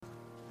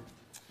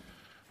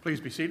Please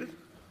be seated.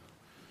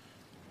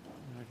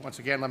 Once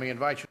again, let me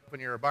invite you to open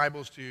your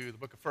Bibles to the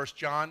book of 1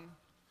 John,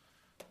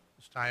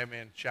 this time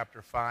in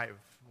chapter 5.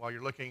 While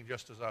you're looking,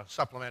 just as a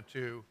supplement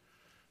to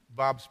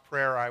Bob's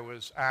prayer, I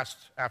was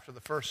asked after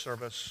the first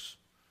service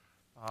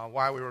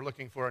why we were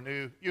looking for a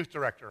new youth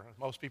director.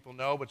 Most people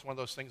know, but it's one of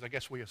those things I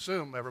guess we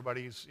assume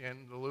everybody's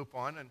in the loop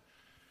on.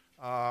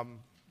 And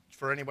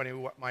for anybody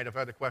who might have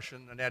had the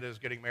question, Annette is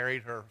getting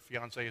married. Her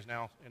fiancé is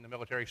now in the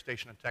military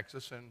station in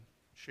Texas, and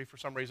she, for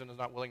some reason, is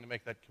not willing to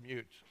make that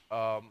commute.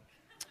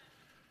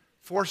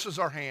 Forces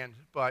our hand,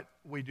 but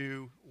we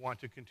do want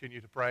to continue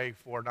to pray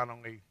for not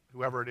only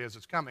whoever it is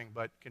that's coming,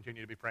 but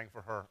continue to be praying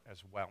for her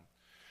as well.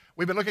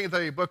 We've been looking at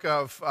the book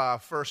of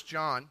 1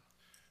 John,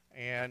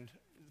 and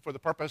for the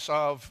purpose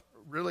of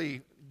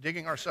really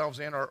digging ourselves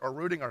in or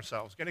rooting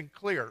ourselves, getting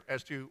clear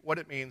as to what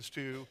it means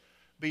to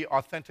be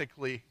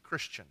authentically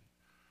Christian.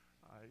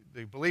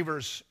 The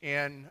believers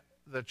in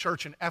the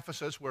church in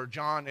Ephesus, where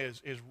John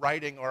is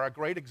writing, are a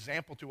great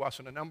example to us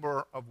in a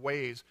number of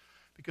ways,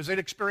 because they'd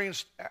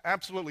experienced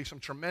absolutely some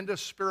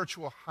tremendous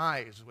spiritual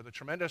highs with a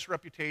tremendous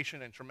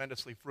reputation and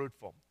tremendously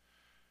fruitful.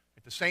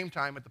 At the same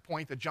time, at the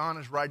point that John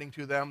is writing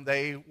to them,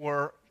 they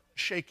were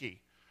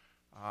shaky.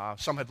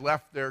 Some had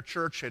left their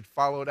church, had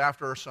followed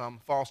after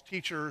some false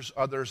teachers.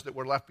 Others that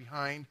were left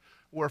behind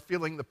were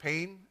feeling the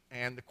pain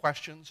and the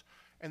questions.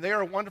 And they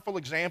are a wonderful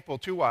example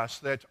to us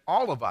that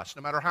all of us,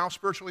 no matter how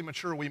spiritually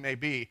mature we may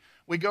be,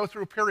 we go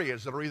through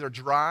periods that are either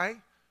dry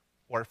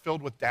or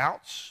filled with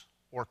doubts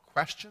or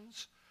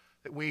questions,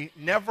 that we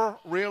never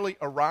really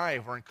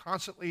arrive or are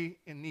constantly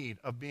in need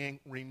of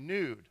being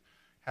renewed,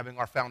 having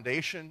our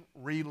foundation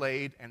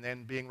relaid, and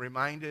then being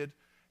reminded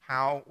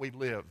how we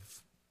live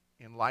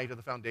in light of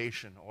the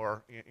foundation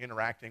or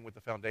interacting with the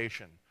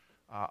foundation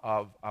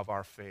of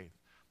our faith.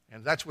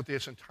 And that's what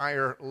this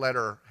entire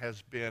letter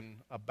has been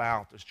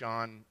about, as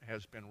John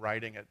has been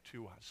writing it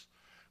to us.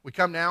 We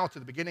come now to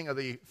the beginning of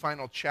the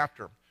final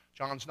chapter.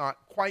 John's not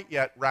quite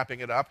yet wrapping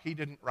it up. He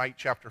didn't write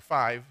chapter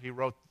 5. He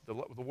wrote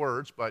the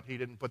words, but he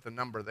didn't put the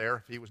number there.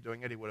 If he was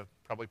doing it, he would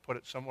have probably put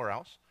it somewhere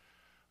else.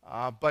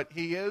 But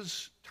he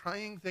is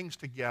tying things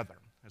together,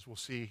 as we'll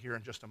see here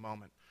in just a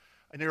moment.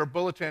 In your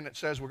bulletin, it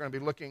says we're going to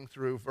be looking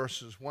through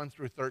verses 1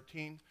 through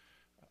 13.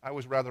 I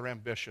was rather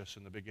ambitious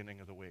in the beginning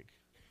of the week.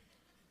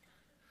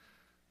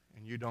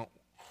 And you don't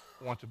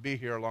want to be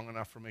here long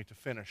enough for me to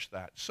finish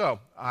that. So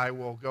I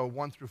will go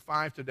 1 through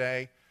 5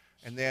 today,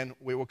 and then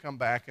we will come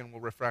back and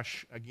we'll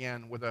refresh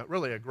again with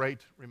a great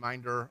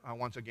reminder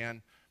once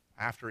again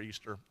after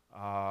Easter,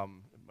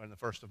 on the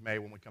 1st of May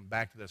when we come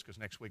back to this, because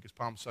next week is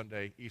Palm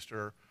Sunday,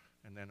 Easter,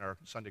 and then our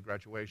Sunday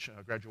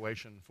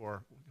graduation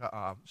for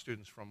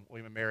students from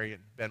William & Mary,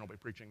 and Ben will be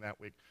preaching that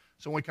week.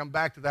 So when we come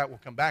back to that, we'll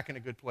come back in a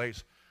good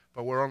place,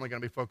 but we're only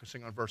going to be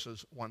focusing on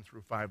verses 1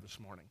 through 5 this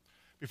morning.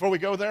 Before we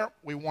go there,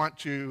 we want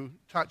to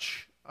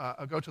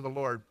go to the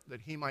Lord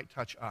that he might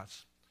touch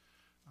us,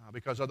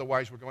 because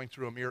otherwise we're going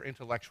through a mere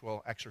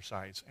intellectual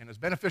exercise. And as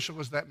beneficial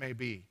as that may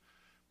be,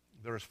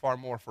 there is far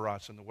more for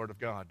us in the Word of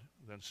God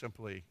than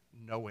simply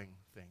knowing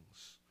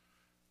things.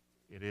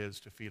 It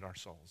is to feed our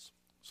souls.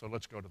 So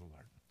let's go to the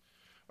Lord.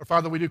 Our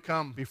Father, we do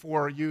come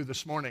before you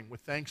this morning with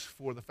thanks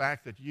for the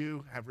fact that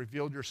you have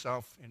revealed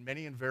yourself in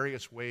many and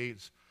various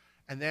ways,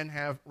 and then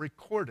have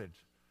recorded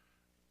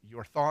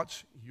your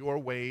thoughts, your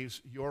ways,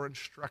 your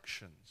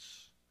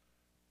instructions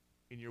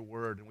in your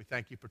word. And we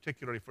thank you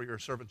particularly for your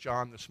servant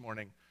John this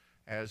morning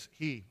as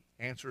he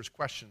answers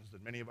questions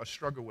that many of us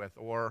struggle with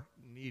or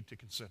need to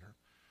consider.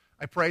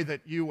 I pray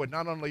that you would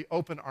not only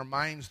open our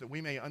minds that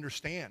we may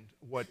understand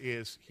what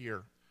is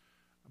here,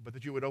 but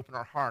that you would open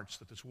our hearts,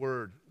 that this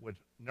word would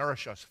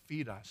nourish us,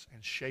 feed us,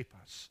 and shape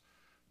us,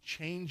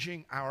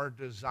 changing our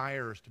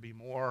desires to be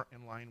more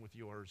in line with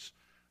yours,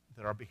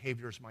 that our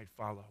behaviors might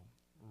follow,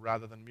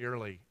 rather than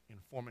merely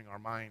informing our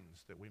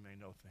minds that we may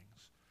know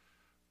things.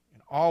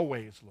 In all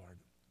ways, Lord,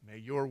 may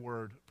your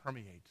word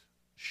permeate,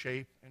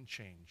 shape, and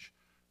change,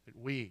 that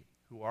we,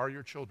 who are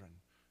your children,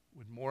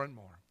 would more and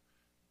more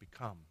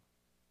become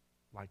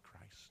like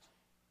Christ.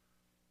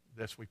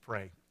 This we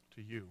pray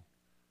to you,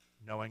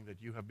 knowing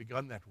that you have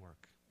begun that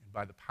work, and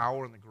by the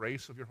power and the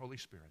grace of your Holy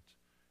Spirit,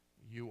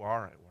 you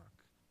are at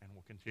work and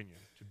will continue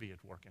to be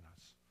at work in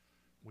us.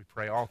 We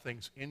pray all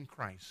things in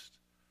Christ,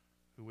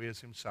 who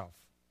is himself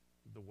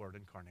the Word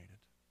incarnated.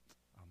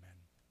 Amen.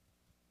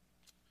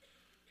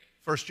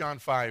 1 John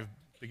 5,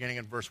 beginning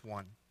in verse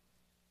 1.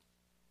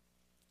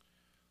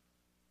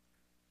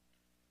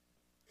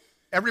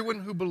 Everyone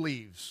who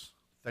believes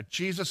that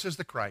Jesus is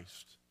the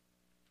Christ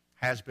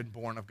has been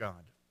born of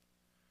God.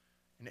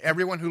 And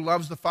everyone who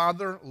loves the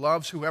Father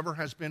loves whoever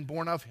has been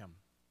born of him.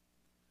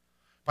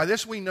 By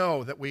this we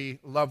know that we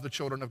love the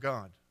children of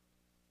God,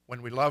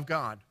 when we love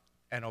God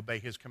and obey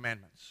his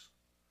commandments.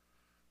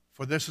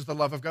 For this is the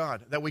love of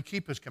God, that we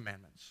keep his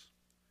commandments.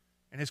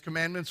 And his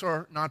commandments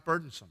are not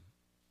burdensome.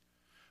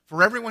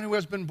 For everyone who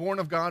has been born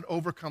of God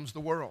overcomes the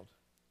world.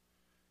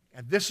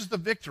 And this is the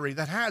victory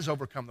that has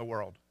overcome the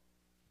world,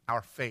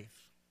 our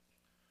faith.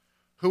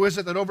 Who is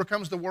it that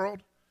overcomes the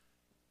world?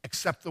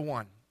 Except the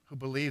one who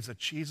believes that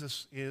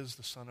Jesus is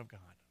the Son of God.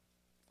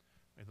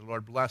 May the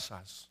Lord bless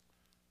us,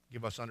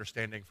 give us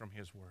understanding from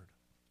His Word.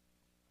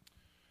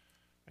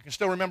 I can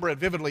still remember it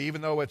vividly,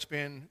 even though it's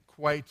been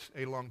quite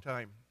a long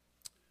time.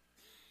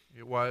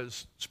 It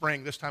was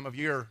spring this time of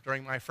year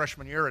during my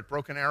freshman year at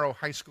Broken Arrow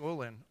High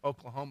School in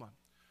Oklahoma.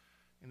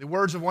 And the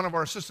words of one of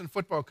our assistant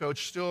football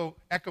coaches still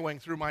echoing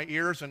through my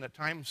ears and at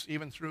times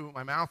even through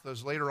my mouth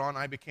as later on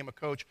I became a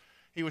coach.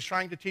 He was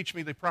trying to teach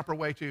me the proper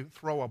way to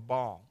throw a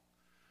ball.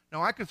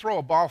 Now, I could throw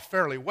a ball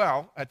fairly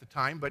well at the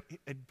time, but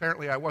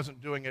apparently I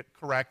wasn't doing it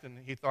correct, and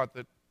he thought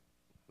that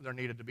there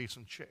needed to be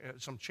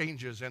some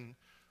changes in,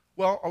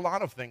 well, a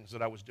lot of things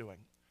that I was doing.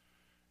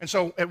 And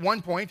so at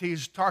one point,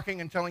 he's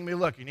talking and telling me,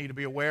 look, you need to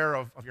be aware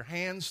of your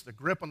hands, the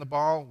grip on the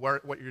ball,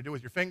 what you do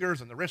with your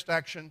fingers, and the wrist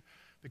action,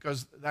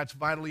 because that's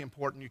vitally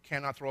important. You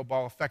cannot throw a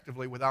ball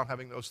effectively without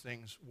having those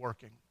things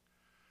working.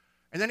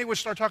 And then he would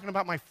start talking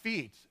about my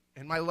feet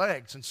and my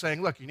legs and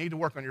saying, look, you need to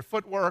work on your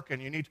footwork, and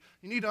you need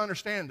to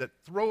understand that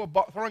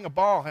throwing a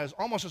ball has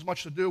almost as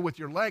much to do with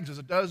your legs as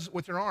it does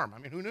with your arm. I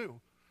mean, who knew?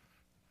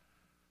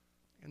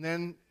 And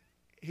then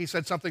he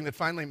said something that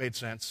finally made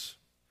sense,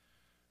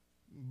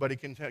 but he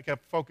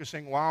kept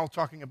focusing while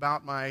talking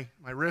about my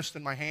wrist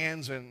and my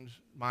hands and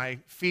my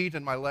feet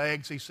and my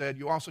legs. He said,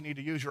 you also need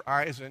to use your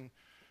eyes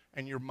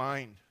and your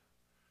mind,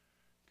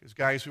 because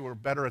guys who are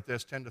better at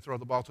this tend to throw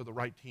the ball to the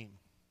right team.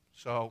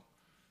 So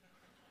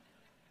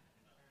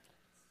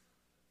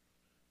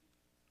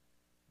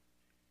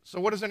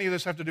what does any of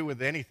this have to do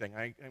with anything?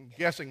 I'm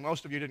guessing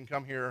most of you didn't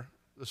come here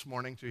this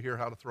morning to hear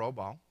how to throw a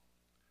ball.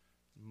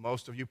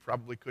 Most of you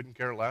probably couldn't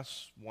care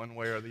less one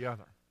way or the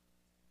other.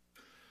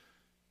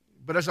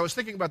 But as I was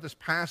thinking about this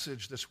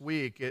passage this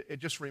week, it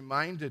just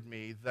reminded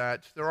me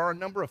that there are a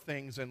number of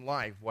things in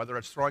life, whether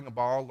it's throwing a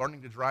ball,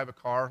 learning to drive a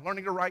car,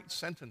 learning to write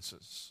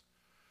sentences,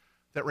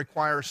 that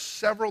require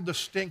several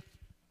distinct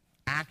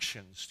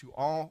actions to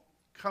all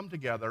come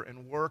together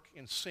and work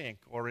in sync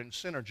or in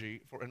synergy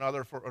in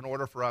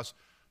order for us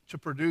to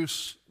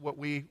produce what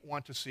we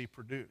want to see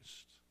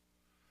produced.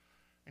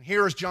 And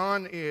here as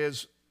John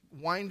is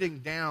winding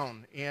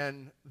down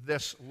in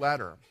this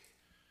letter,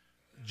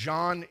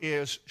 John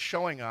is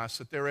showing us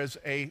that there is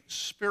a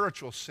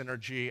spiritual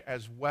synergy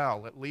as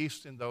well, at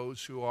least in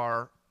those who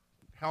are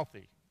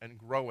healthy and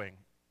growing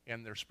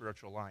in their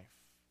spiritual life.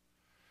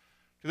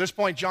 To this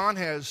point,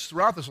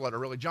 throughout this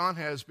letter, John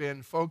has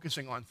been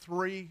focusing on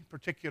three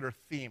particular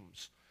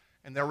themes,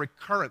 and they're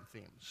recurrent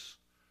themes.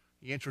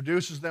 He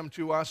introduces them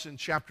to us in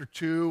chapter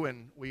 2,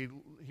 and we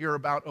hear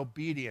about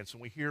obedience,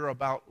 and we hear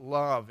about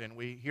love, and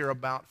we hear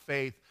about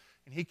faith,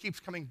 and he keeps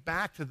coming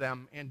back to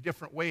them in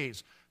different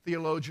ways.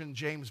 Theologian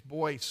James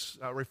Boyce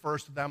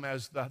refers to them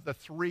as the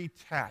three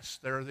tests.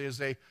 There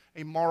is a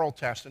moral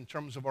test in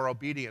terms of our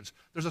obedience.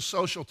 There's a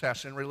social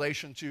test in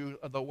relation to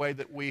the way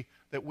that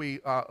we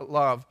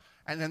love.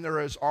 And then there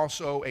is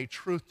also a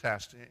truth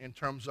test in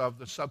terms of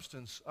the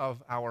substance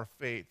of our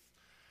faith.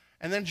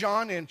 And then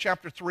John in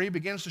chapter 3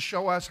 begins to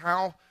show us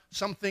how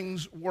some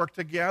things work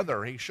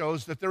together. He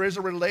shows that there is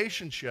a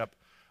relationship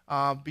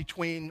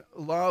between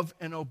love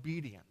and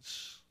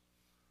obedience.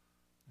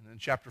 And in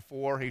chapter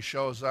 4, he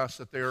shows us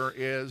that there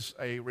is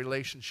a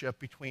relationship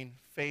between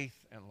faith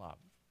and love.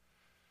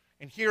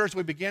 And here, as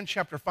we begin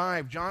chapter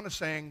 5, John is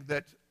saying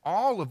that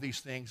all of these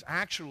things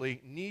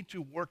actually need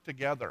to work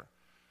together.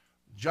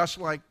 Just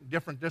like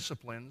different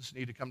disciplines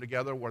need to come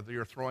together, whether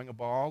you're throwing a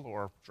ball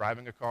or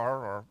driving a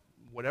car or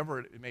whatever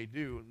it may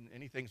do,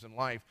 any things in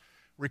life,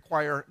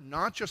 require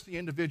not just the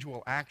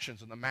individual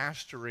actions and the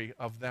mastery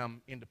of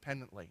them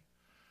independently,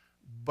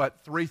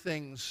 but three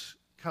things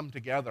come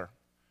together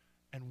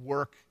and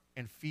work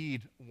and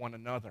feed one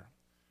another.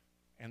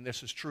 And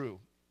this is true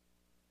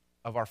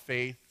of our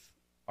faith,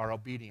 our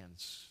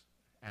obedience,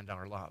 and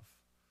our love.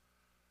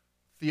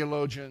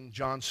 Theologian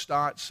John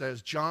Stott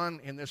says, John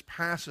in this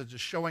passage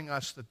is showing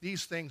us that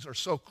these things are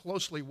so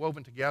closely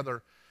woven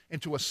together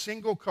into a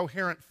single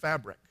coherent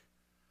fabric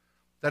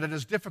that it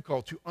is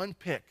difficult to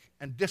unpick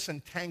and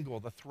disentangle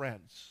the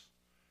threads.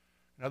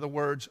 In other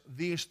words,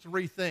 these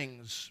three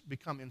things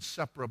become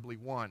inseparably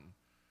one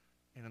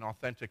in an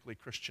authentically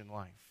Christian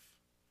life.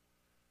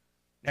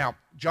 Now,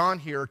 John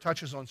here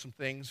touches on some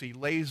things. He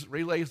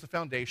relays the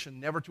foundation,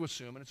 never to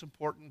assume, and it's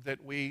important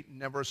that we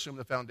never assume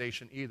the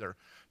foundation either.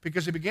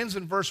 Because he begins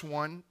in verse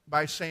 1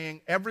 by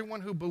saying,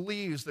 everyone who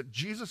believes that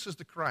Jesus is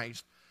the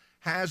Christ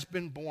has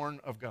been born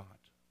of God.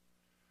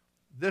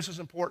 This is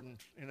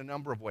important in a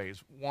number of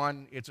ways.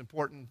 One, it's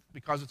important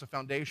because it's a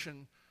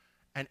foundation,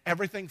 and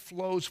everything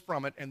flows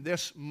from it, and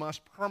this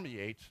must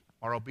permeate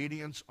our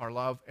obedience, our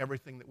love,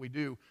 everything that we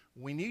do.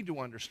 We need to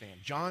understand.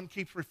 John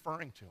keeps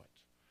referring to it.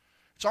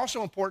 It's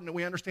also important that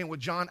we understand what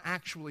John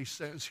actually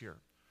says here.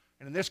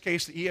 And in this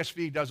case, the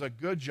ESV does a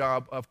good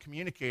job of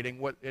communicating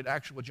what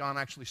John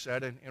actually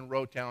said and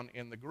wrote down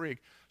in the Greek.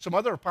 Some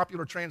other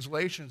popular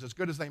translations, as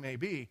good as they may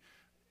be,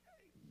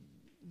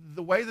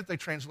 the way that they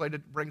translate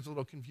it brings a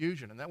little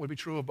confusion, and that would be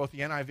true of both the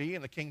NIV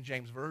and the King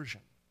James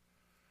Version.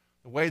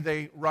 The way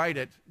they write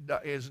it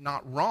is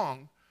not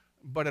wrong,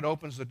 but it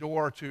opens the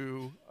door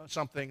to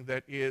something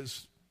that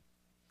is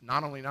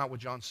not only not what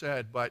John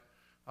said, but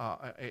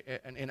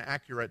an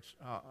inaccurate,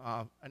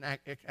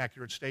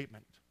 accurate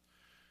statement.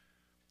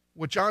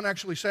 What John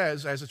actually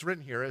says, as it's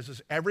written here,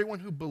 is everyone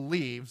who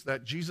believes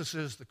that Jesus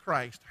is the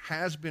Christ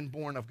has been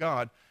born of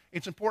God.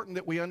 It's important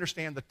that we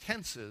understand the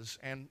tenses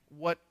and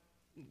what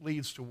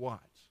leads to what.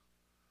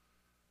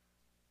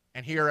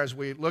 And here, as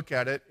we look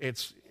at it,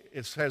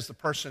 it says the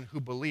person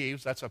who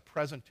believes. That's a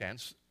present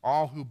tense.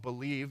 All who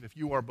believe, if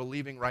you are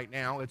believing right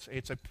now,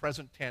 it's a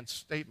present tense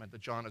statement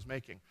that John is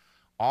making.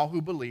 All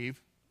who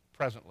believe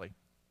presently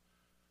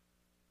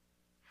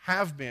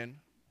have been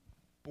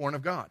born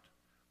of God.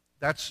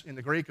 That's, in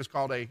the Greek, is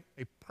called a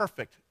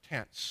perfect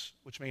tense,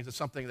 which means it's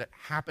something that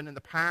happened in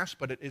the past,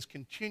 but it is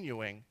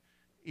continuing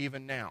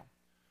even now.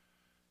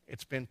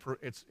 It's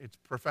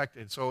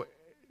perfected. So,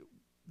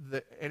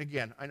 and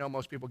again, I know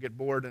most people get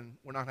bored, and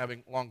we're not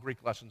having long Greek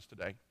lessons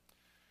today.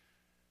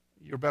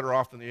 You're better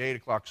off than the 8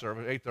 o'clock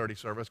service, 8:30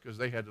 service, because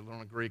they had to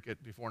learn Greek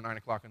before 9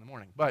 o'clock in the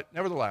morning. But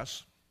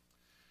nevertheless,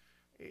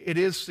 it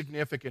is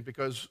significant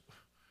because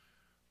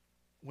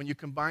when you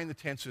combine the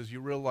tenses,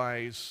 you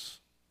realize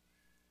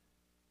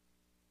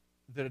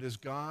that it is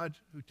God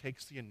who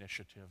takes the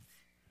initiative.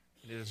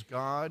 It is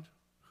God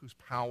whose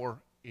power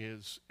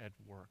is at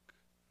work.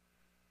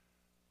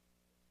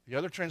 The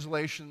other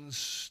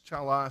translations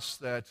tell us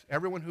that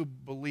everyone who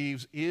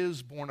believes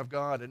is born of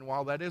God, and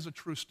while that is a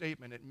true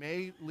statement, it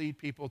may lead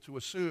people to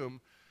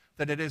assume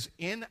that it is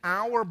in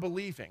our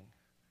believing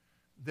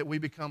that we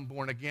become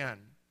born again.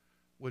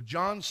 What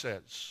John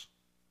says,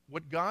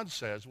 what God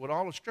says, what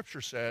all of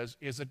Scripture says,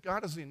 is that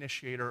God is the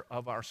initiator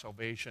of our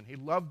salvation. He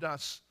loved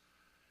us.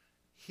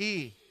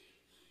 He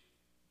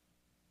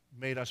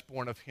made us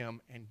born of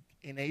Him and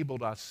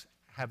enabled us,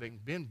 having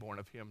been born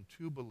of Him,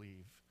 to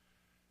believe.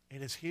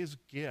 It is His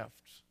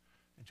gift.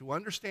 And to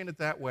understand it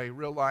that way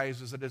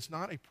realizes that it's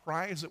not a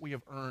prize that we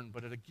have earned,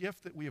 but a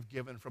gift that we have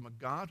given from a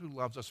God who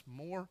loves us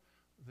more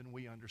than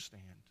we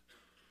understand.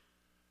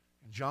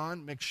 And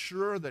John makes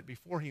sure that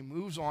before he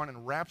moves on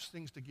and wraps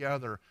things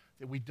together,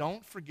 that we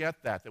don't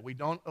forget that we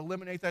don't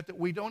eliminate that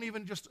we don't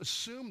even just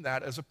assume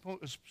that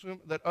assume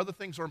that other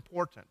things are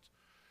important.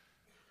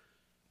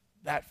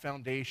 That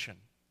foundation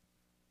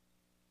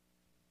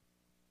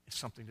is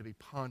something to be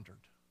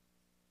pondered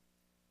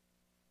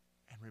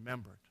and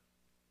remembered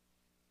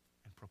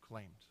and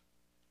proclaimed.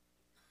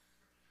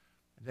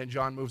 And then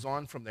John moves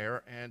on from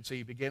there, and so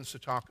he begins to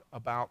talk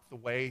about the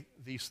way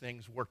these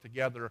things work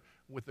together,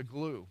 with the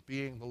glue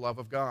being the love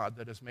of God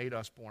that has made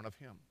us born of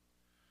Him.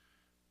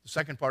 The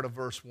second part of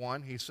verse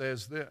 1, he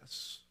says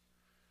this: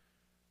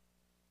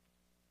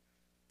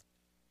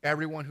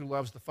 everyone who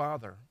loves the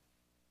Father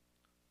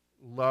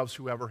loves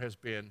whoever has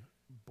been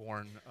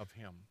born of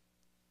Him.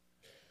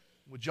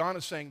 What John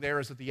is saying there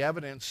is that the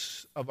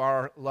evidence of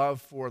our love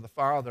for the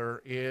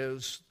Father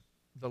is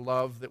the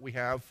love that we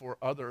have for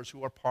others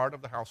who are part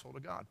of the household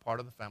of God, part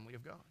of the family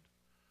of God.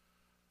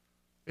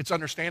 It's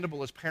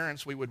understandable as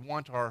parents we would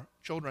want our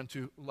children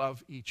to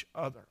love each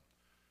other.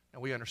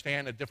 And we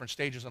understand at different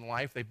stages in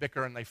life they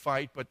bicker and they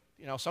fight, but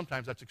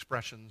sometimes that's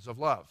expressions of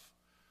love.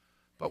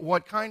 But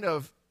what kind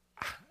of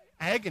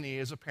agony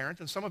as a parent,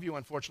 and some of you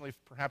unfortunately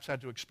perhaps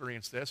had to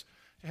experience this,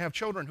 to have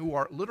children who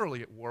are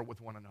literally at war with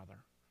one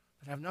another,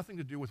 that have nothing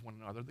to do with one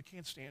another, that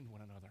can't stand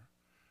one another.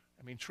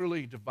 I mean,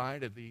 truly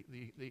divided,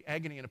 the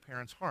agony in a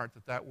parent's heart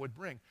that would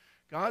bring.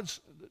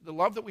 The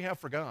love that we have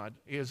for God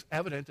is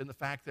evident in the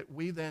fact that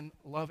we then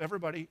love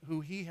everybody who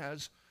He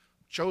has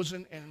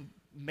chosen and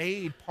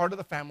made part of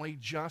the family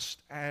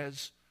just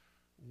as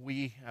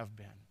we have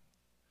been.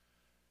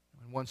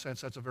 In one sense,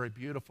 that's a very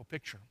beautiful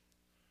picture,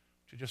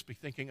 to just be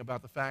thinking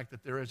about the fact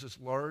that there is this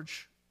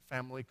large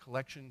family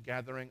collection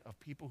gathering of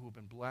people who have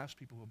been blessed,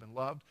 people who have been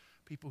loved,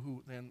 people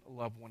who then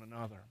love one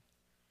another.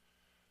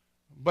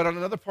 But on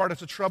another part,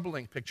 it's a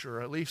troubling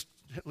picture, at least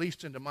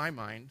into my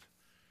mind,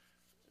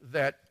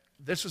 that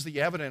this is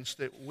the evidence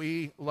that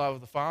we love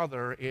the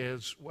Father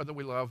is whether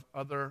we love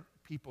other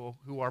people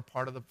who are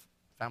part of the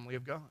family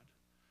of God.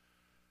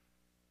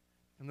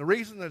 And the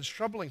reason that it's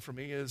troubling for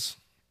me is,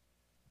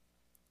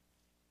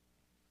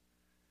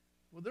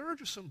 well, there are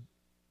just some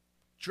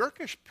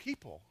jerkish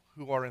people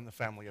who are in the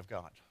family of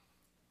God.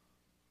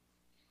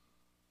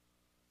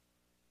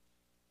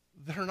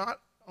 They're not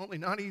only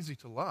not easy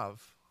to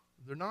love,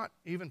 they're not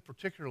even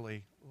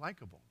particularly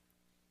likable.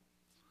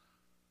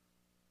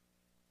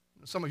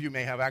 Some of you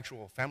may have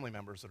actual family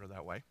members that are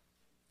that way,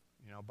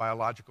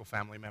 biological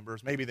family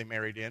members. Maybe they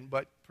married in,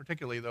 but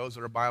particularly those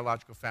that are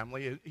biological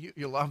family,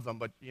 you love them,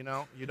 but you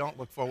don't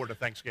look forward to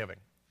Thanksgiving.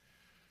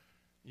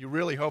 You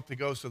really hope he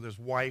goes to his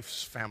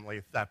wife's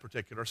family, that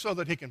particular, so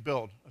that he can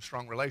build a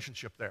strong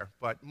relationship there.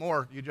 But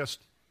more, you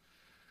just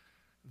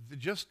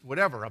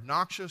whatever,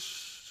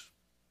 obnoxious,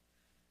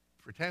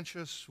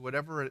 pretentious,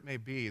 whatever it may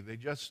be, they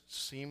just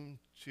seem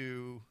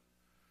to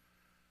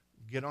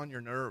get on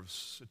your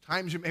nerves. At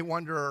times you may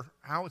wonder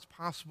how it's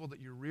possible that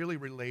you're really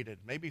related.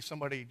 Maybe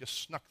somebody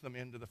just snuck them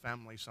into the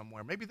family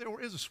somewhere. Maybe there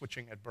is a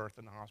switching at birth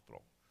in the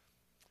hospital,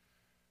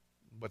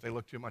 but they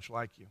look too much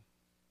like you.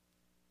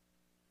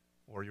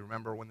 Or you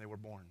remember when they were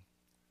born.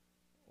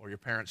 Or your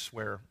parents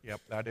swear,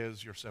 yep, that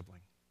is your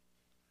sibling.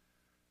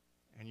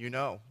 And you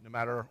know, no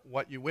matter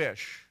what you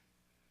wish,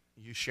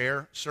 you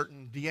share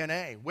certain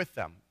DNA with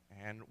them.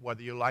 And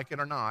whether you like it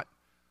or not,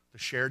 the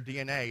shared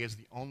DNA is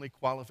the only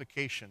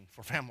qualification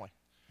for family.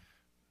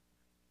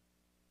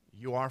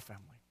 You are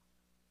family,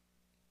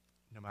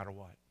 no matter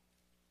what.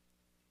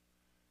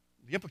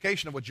 The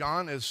implication of what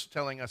John is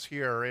telling us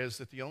here is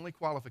that the only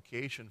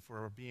qualification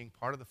for being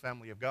part of the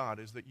family of God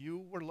is that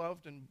you were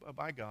loved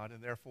by God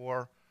and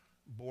therefore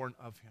born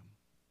of him.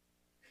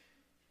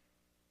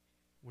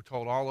 We're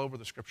told all over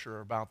the Scripture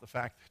about the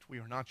fact that we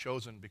are not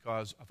chosen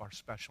because of our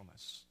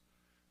specialness.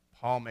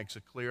 Paul makes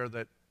it clear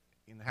that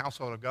in the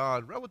household of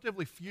God,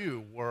 relatively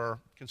few were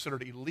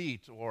considered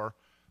elite or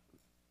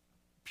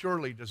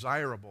purely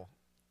desirable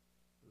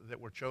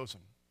that were chosen.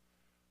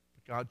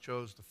 But God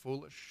chose the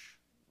foolish,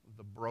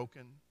 the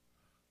broken,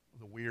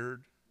 the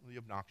weird, the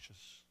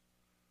obnoxious.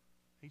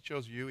 He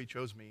chose you, he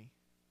chose me.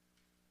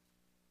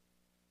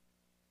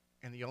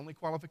 And the only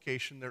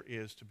qualification there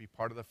is to be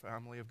part of the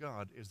family of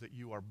God is that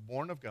you are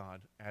born of God,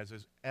 as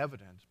is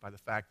evident by the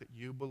fact that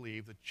you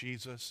believe that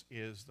Jesus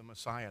is the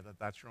Messiah, that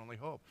that's your only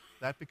hope.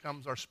 That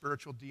becomes our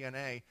spiritual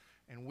DNA,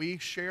 and we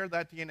share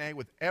that DNA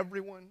with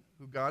everyone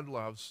who God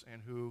loves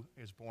and who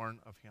is born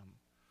of him.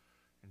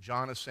 And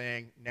John is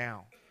saying,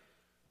 now,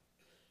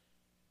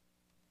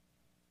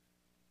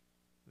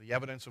 the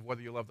evidence of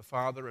whether you love the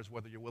Father is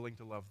whether you're willing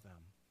to love them.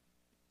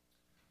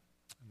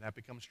 And that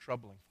becomes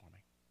troubling for me.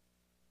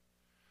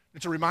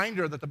 It's a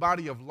reminder that the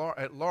body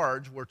at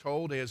large, we're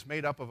told, is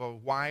made up of a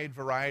wide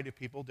variety of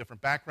people,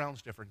 different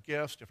backgrounds, different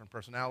gifts, different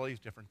personalities,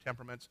 different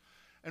temperaments.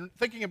 And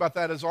thinking about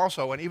that is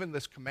also, and even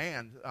this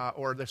command, at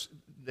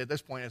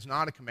this point is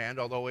not a command,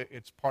 although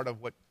it's part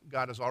of what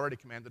God has already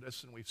commanded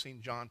us, and we've seen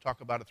John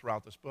talk about it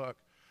throughout this book,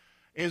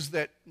 is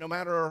that no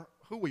matter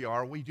who we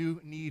are, we do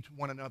need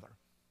one another.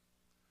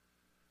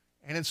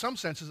 And in some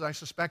senses, I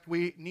suspect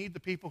we need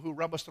the people who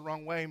rub us the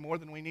wrong way more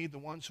than we need the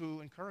ones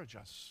who encourage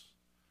us.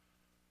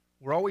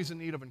 We're always in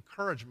need of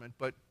encouragement,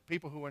 but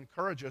people who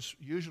encourage us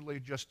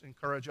usually just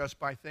encourage us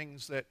by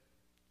things that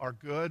are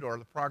good or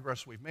the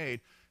progress we've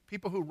made.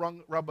 People who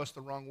rub us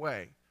the wrong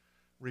way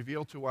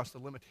reveal to us the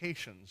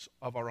limitations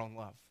of our own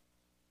love.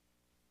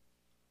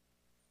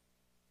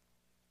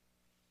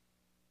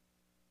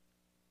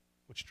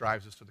 Which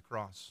drives us to the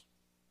cross,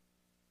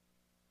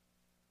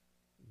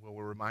 where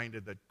we're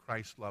reminded that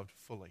Christ loved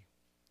fully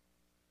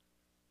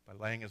by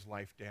laying his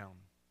life down.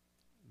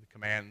 The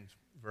command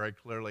very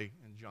clearly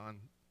in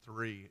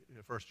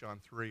 1 John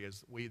 3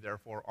 is, we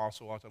therefore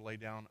also ought to lay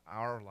down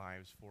our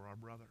lives for our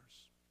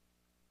brothers.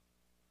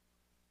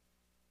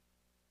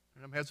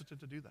 And I'm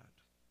hesitant to do that.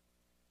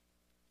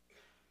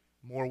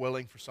 More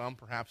willing for some,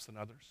 perhaps, than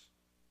others.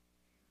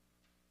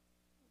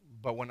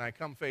 But when I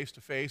come face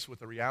to face with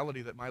the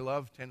reality that my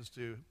love tends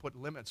to put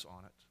limits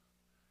on it,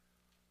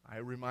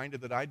 I'm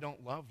reminded that I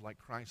don't love like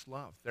Christ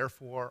loved.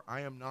 Therefore,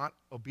 I am not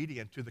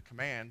obedient to the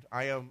command.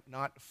 I am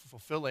not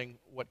fulfilling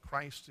what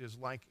Christ is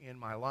like in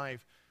my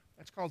life.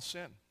 That's called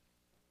sin.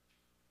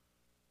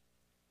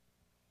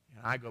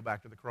 And I go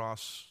back to the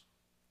cross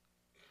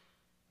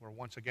where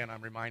once again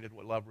I'm reminded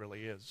what love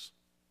really is.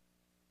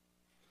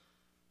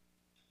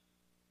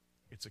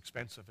 It's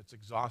expensive, it's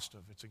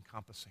exhaustive, it's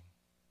encompassing.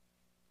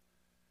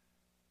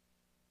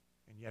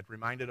 And yet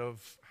reminded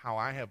of how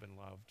I have been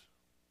loved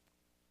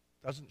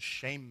doesn't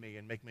shame me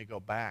and make me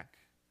go back.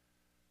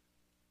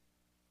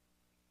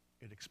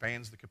 It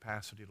expands the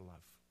capacity to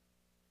love.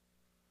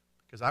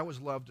 Because I was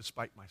loved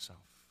despite myself.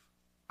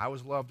 I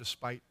was loved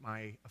despite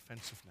my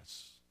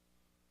offensiveness.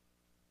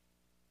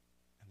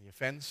 And the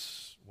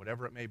offense,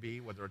 whatever it may be,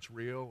 whether it's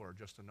real or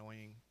just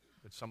annoying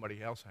that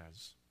somebody else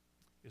has,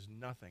 is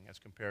nothing as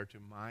compared to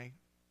my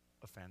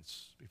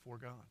offense before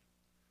God.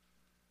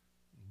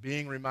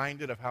 Being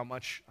reminded of how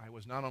much I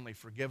was not only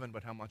forgiven,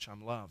 but how much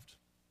I'm loved,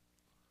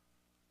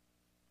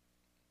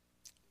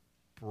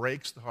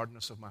 breaks the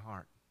hardness of my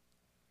heart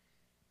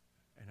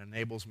and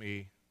enables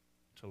me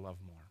to love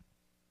more.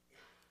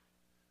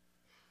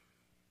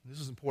 This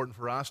is important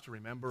for us to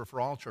remember, for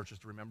all churches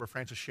to remember.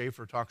 Francis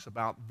Schaeffer talks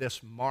about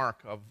this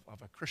mark of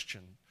a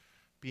Christian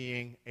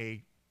being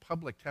a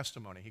public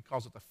testimony. He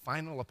calls it the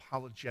final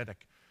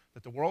apologetic,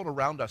 that the world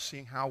around us,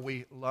 seeing how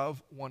we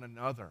love one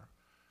another,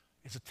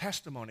 is a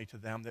testimony to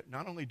them that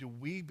not only do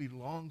we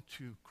belong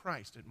to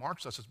Christ, it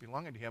marks us as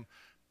belonging to him,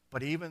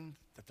 but even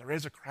that there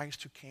is a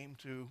Christ who came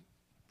to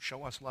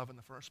show us love in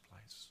the first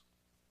place.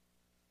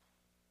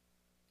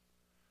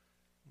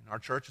 In our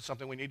church, it's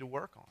something we need to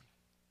work on.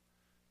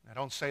 I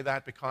don't say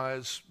that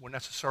because we're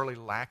necessarily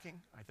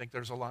lacking. I think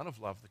there's a lot of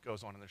love that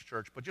goes on in this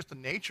church. But just the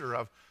nature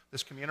of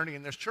this community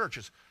and this church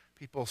is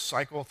people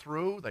cycle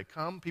through, they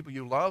come, people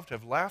you loved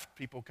have left,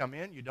 people come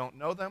in, you don't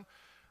know them.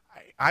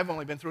 I've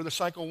only been through the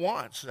cycle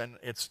once, and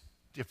it's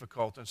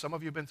difficult. And some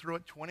of you have been through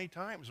it 20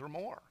 times or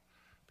more.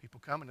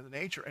 People come into the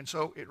nature. And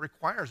so it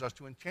requires us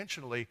to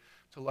intentionally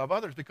to love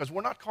others, because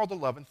we're not called to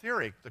love in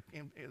theory.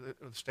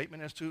 The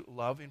statement is to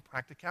love in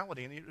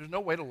practicality. And there's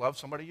no way to love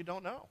somebody you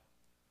don't know.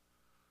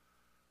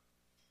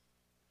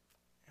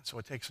 And so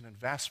it takes an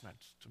investment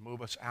to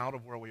move us out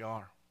of where we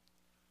are,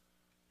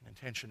 an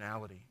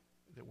intentionality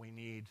that we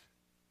need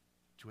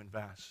to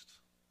invest.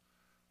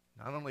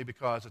 Not only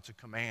because it's a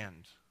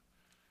command,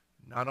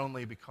 not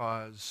only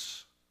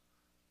because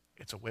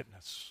it's a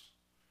witness,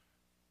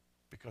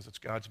 because it's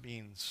God's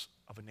means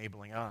of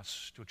enabling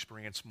us to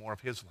experience more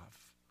of his love,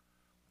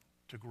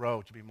 to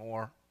grow, to be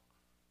more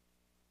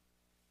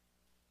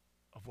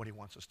of what he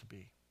wants us to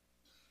be.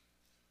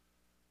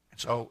 And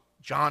so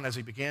John, as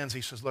he begins,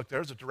 he says, look,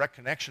 there's a direct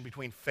connection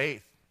between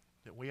faith,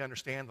 that we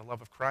understand the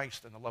love of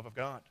Christ and the love of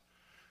God.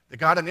 That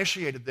God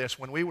initiated this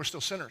when we were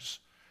still sinners.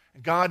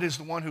 And God is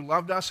the one who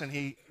loved us, and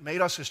he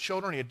made us his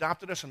children. He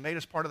adopted us and made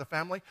us part of the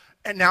family.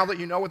 And now that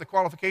you know what the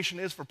qualification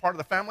is for part of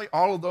the family,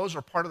 all of those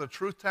are part of the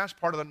truth test,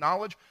 part of the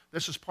knowledge.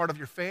 This is part of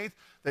your faith,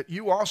 that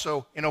you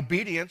also, in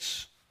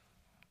obedience,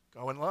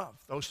 go in love.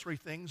 Those three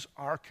things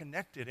are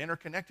connected,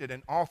 interconnected,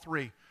 and all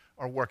three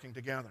are working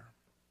together.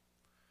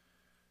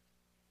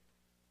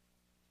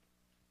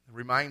 It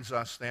reminds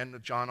us then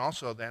that John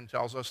also then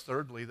tells us,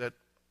 thirdly, that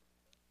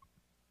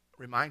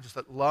reminds us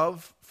that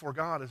love for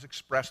God is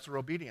expressed through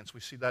obedience. We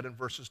see that in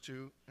verses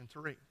 2 and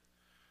 3.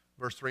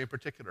 Verse 3 in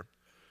particular.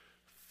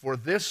 For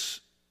this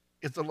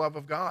is the love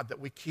of God, that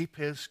we keep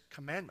his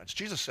commandments.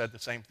 Jesus said the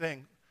same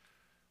thing.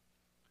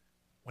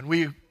 When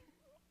we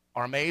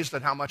are amazed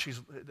at how much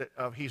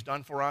he's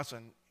done for us,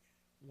 and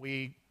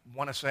we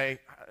want to say,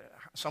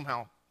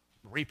 somehow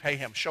repay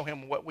him, show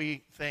him what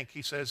we think,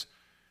 he says,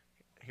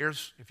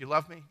 if you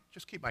love me,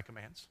 just keep my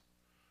commands.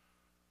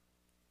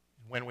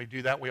 When we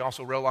do that, we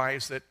also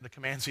realize that the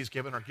commands he's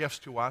given are gifts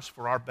to us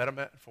for our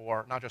betterment,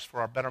 for not just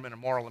for our betterment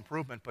and moral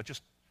improvement, but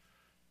just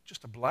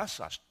to bless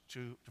us,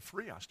 to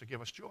free us, to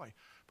give us joy.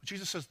 But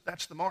Jesus says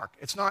that's the mark.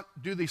 It's not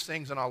do these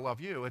things and I'll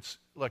love you. It's,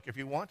 look, if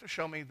you want to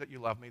show me that you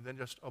love me, then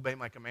just obey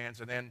my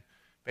commands. And then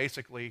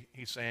basically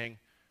he's saying,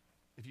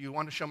 if you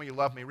want to show me you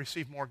love me,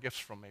 receive more gifts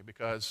from me,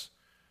 because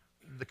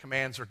the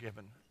commands are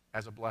given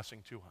as a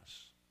blessing to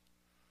us.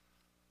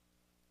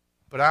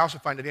 But I also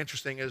find it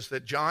interesting is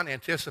that John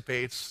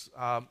anticipates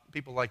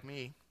people like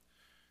me,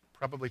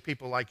 probably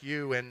people like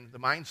you, in the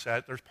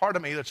mindset. There's part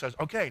of me that says,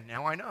 okay,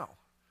 now I know.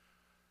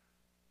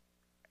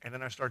 And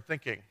then I start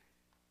thinking,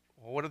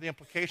 well, what are the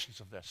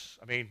implications of this?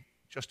 I mean,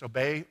 just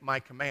obey my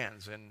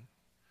commands. And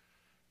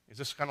is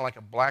this kind of like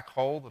a black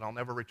hole that I'll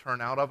never return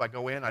out of? I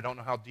go in, I don't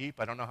know how deep,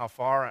 I don't know how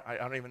far, I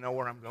don't even know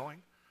where I'm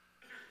going.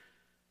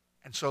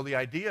 And so the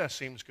idea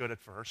seems good at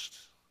first,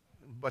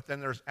 but then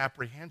there's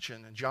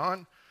apprehension. And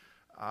John,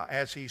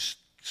 as he's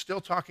still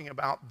talking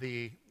about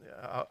the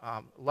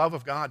love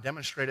of God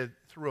demonstrated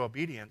through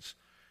obedience,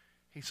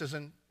 he says,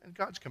 and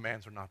God's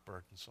commands are not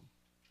burdensome.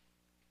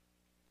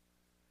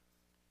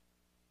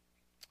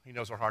 He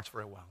knows our hearts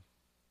very well.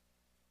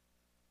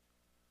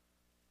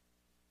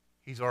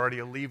 He's already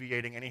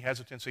alleviating any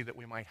hesitancy that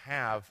we might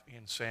have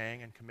in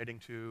saying and committing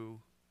to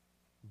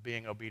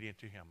being obedient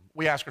to him.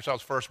 We ask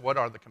ourselves first, what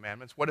are the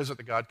commandments? What is it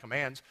that God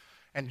commands?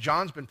 And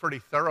John's been pretty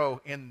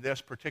thorough in this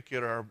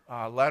particular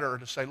letter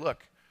to say,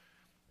 look,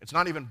 it's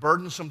not even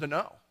burdensome to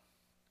know.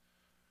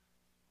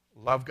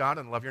 Love God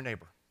and love your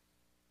neighbor.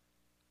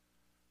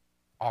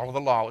 All of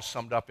the law is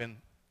summed up in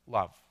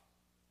love.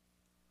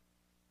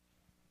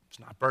 It's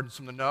not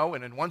burdensome to know,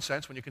 and in one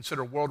sense, when you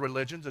consider world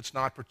religions, it's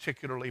not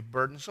particularly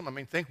burdensome. I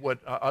mean, think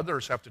what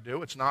others have to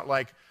do. It's not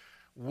like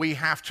we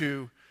have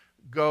to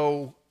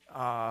go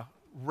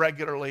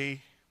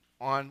regularly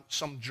on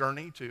some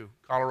journey to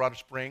Colorado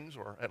Springs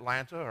or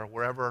Atlanta or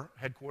wherever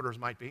headquarters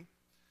might be.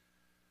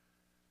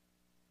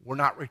 We're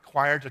not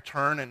required to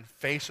turn and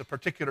face a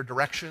particular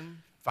direction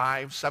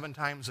 5-7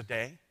 times a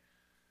day.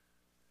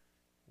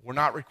 We're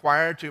not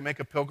required to make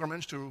a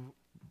pilgrimage to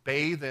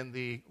bathe in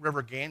the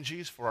river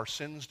Ganges for our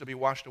sins to be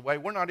washed away.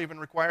 We're not even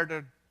required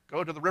to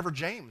go to the river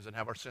James and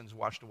have our sins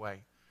washed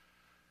away.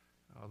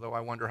 Although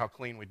I wonder how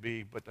clean we'd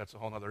be, but that's a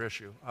whole other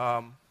issue.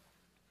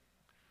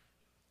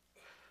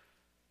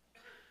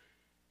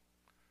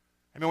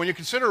 I mean, when you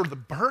consider the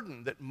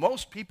burden that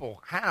most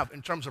people have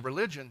in terms of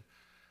religion,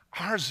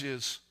 ours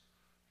is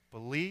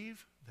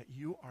believe that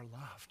you are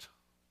loved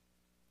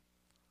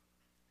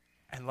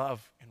and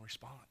love in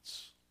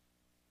response.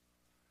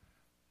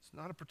 It's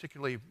not a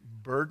particularly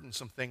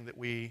burdensome thing that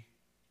we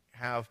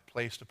have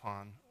placed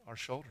upon our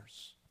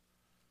shoulders.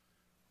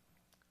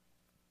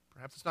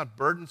 Perhaps it's not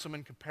burdensome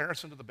in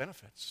comparison to the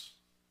benefits.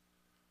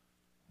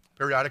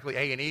 Periodically,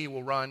 A&E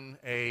will run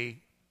a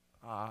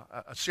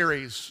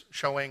series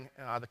showing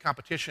the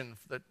competition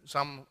that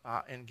some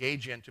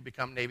engage in to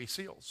become Navy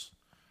SEALs.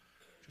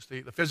 Just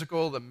the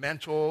physical, the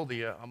mental,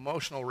 the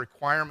emotional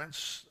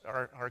requirements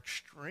are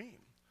extreme.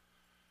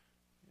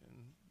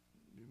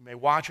 You may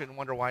watch it and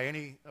wonder why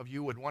any of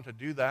you would want to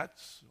do that,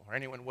 or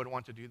anyone would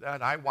want to do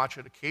that. I watch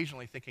it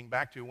occasionally thinking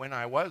back to when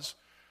I was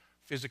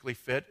physically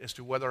fit as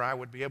to whether I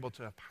would be able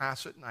to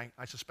pass it, and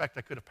I suspect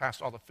I could have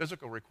passed all the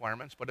physical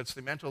requirements, but it's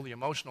the mental, the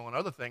emotional, and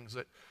other things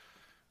that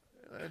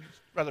I'd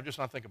rather just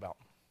not think about.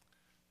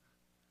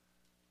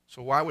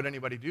 So why would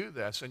anybody do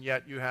this? And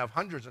yet you have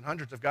hundreds and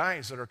hundreds of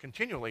guys that are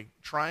continually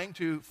trying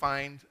to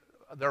find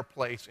their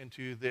place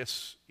into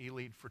this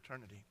elite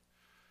fraternity.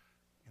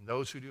 And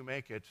those who do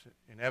make it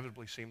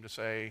inevitably seem to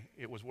say,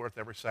 it was worth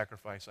every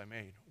sacrifice I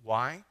made.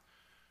 Why?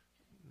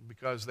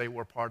 because they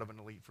were part of an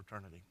elite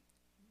fraternity.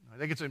 I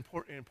think it's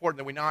important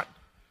that we not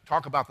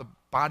talk about the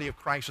body of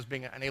Christ as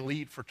being an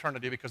elite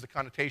fraternity, because the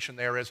connotation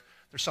there is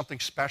there's something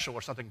special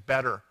or something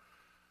better.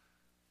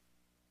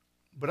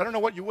 But I don't know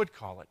what you would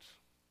call it.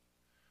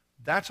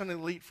 That's an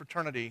elite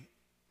fraternity,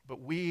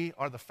 but we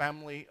are the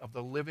family of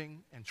the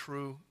living and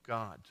true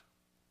God.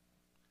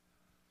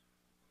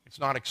 It's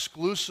not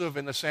exclusive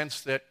in the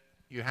sense that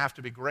you have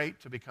to be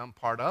great to become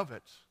part of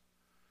it,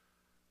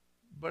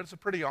 but it's a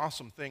pretty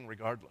awesome thing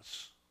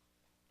regardless.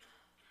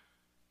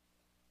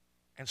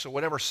 And so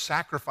whatever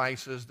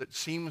sacrifices that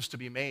seems to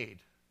be made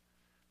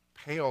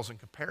pales in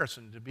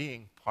comparison to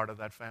being part of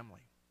that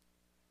family.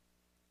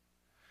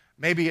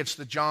 Maybe it's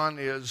that John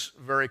is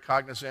very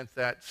cognizant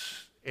that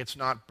it's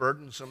not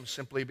burdensome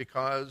simply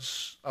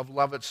because of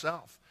love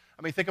itself.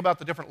 I mean, think about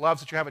the different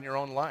loves that you have in your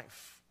own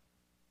life,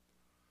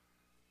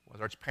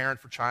 whether it's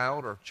parent for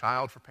child or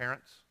child for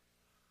parents.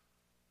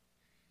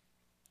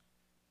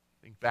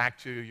 Think back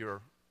to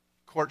your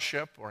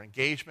courtship or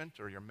engagement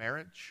or your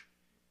marriage.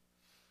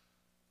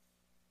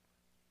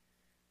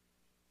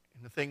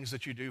 And the things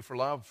that you do for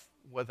love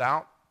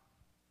without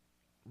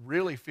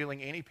really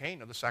feeling any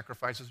pain of the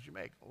sacrifices you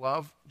make.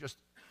 Love just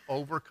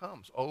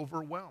overcomes,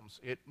 overwhelms.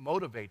 It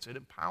motivates, it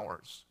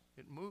empowers,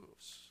 it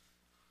moves.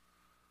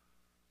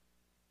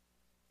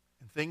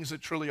 And things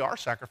that truly are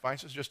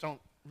sacrifices just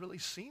don't really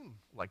seem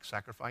like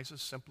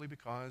sacrifices simply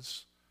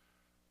because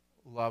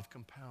love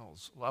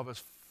compels. Love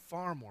is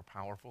far more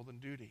powerful than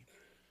duty.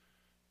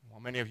 Well,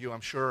 many of you,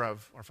 I'm sure,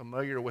 are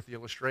familiar with the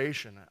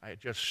illustration. It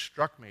just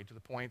struck me to the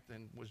point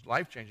and was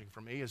life-changing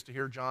for me is to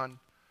hear John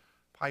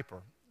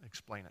Piper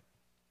explain it.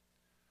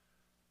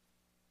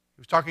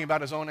 He was talking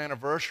about his own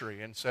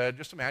anniversary and said,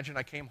 just imagine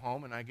I came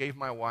home and I gave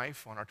my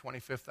wife on our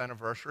 25th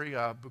anniversary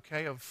a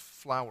bouquet of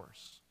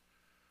flowers.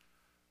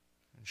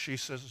 And she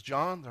says,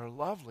 John, they're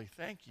lovely,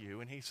 thank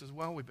you. And he says,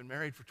 well, we've been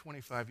married for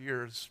 25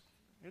 years.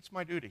 It's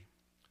my duty.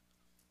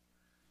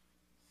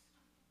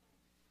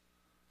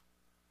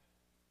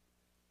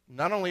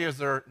 Not only is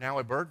there now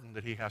a burden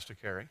that he has to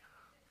carry,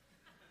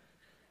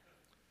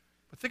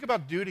 but think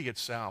about duty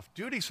itself.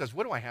 Duty says,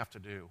 what do I have to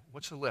do?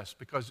 What's the list?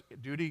 Because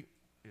duty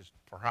is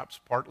perhaps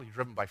partly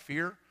driven by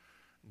fear.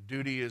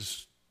 Duty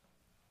is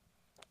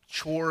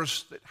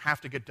chores that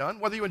have to get done,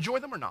 whether you enjoy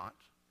them or not.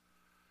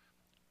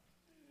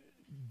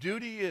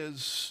 Duty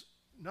is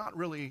not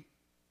really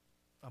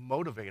a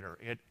motivator.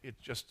 It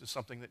just is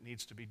something that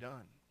needs to be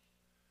done.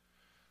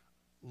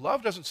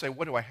 Love doesn't say,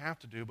 what do I have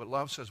to do? But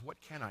love says, what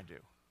can I do?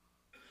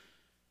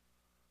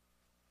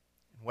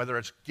 Whether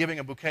it's giving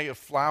a bouquet of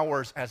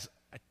flowers as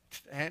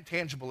a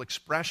tangible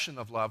expression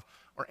of love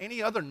or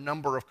any other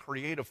number of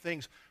creative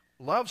things,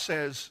 love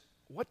says,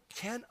 what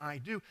can I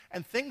do?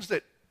 And things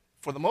that,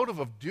 for the motive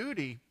of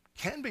duty,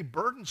 can be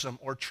burdensome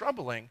or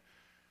troubling,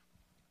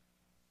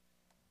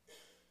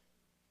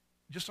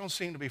 just don't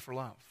seem to be for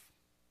love.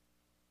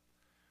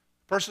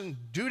 Person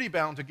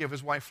duty-bound to give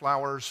his wife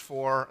flowers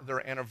for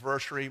their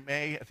anniversary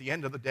may, at the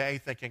end of the day,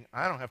 thinking,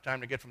 I don't have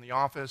time to get from the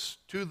office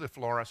to the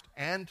florist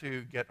and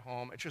to get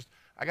home. It's just,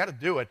 I got to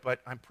do it,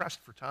 but I'm pressed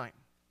for time.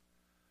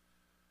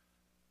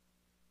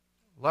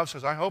 Love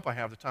says, I hope I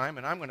have the time,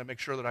 and I'm going to make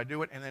sure that I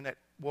do it, and then it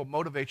will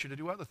motivate you to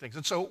do other things.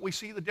 And so we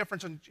see the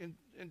difference, and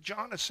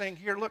John is saying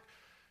here, look,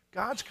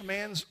 God's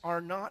commands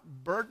are not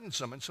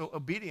burdensome, and so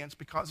obedience,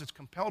 because it's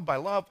compelled by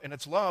love, and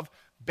it's love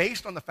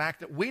based on the fact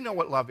that we know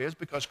what love is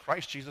because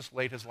Christ Jesus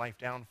laid his life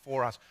down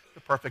for us,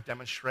 the perfect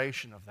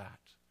demonstration of that.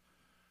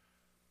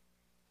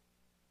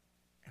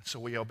 And so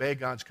we obey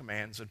God's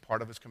commands, and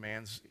part of his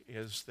commands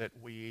is that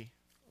we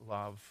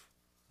love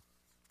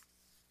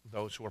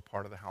those who are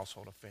part of the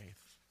household of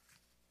faith.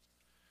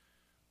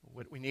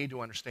 What we need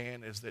to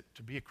understand is that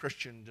to be a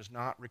Christian does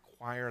not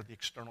require the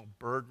external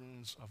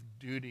burdens of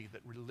duty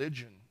that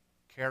religion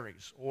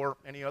carries or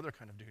any other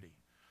kind of duty.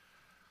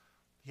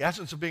 The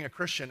essence of being a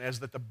Christian is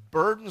that the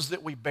burdens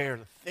that we bear,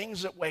 the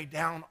things that weigh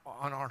down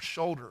on our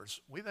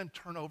shoulders, we then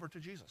turn over to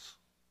Jesus.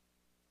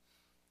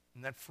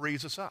 And that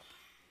frees us up.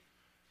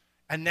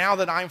 And now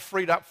that I'm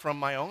freed up from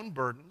my own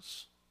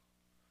burdens,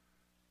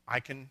 I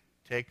can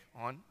take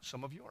on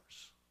some of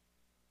yours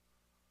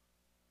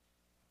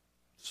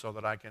so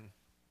that I can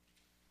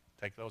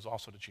take those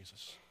also to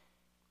Jesus.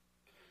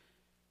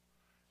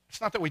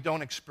 It's not that we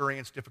don't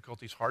experience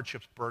difficulties,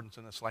 hardships, burdens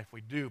in this life.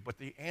 We do. But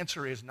the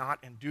answer is not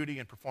in duty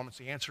and performance.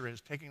 The answer is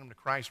taking them to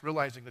Christ,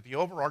 realizing that the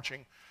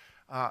overarching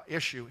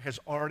issue has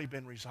already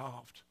been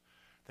resolved.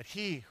 That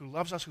he who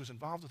loves us, who's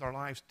involved with our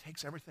lives,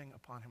 takes everything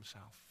upon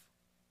himself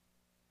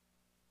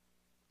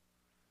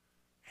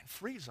and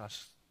frees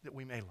us that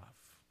we may love.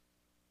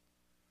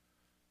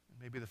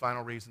 And maybe the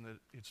final reason that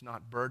it's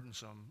not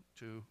burdensome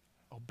to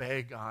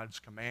obey God's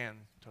command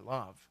to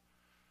love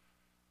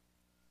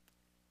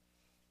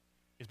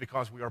is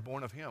because we are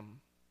born of him,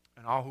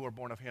 and all who are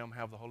born of him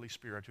have the Holy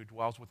Spirit who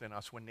dwells within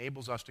us, who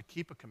enables us to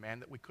keep a command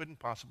that we couldn't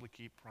possibly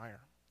keep prior.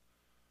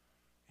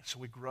 And so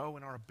we grow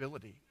in our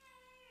ability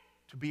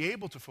to be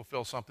able to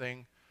fulfill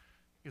something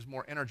is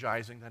more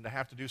energizing than to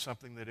have to do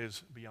something that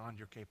is beyond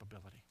your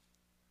capability.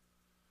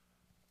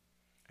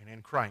 And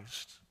in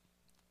Christ,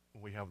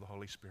 we have the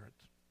Holy Spirit.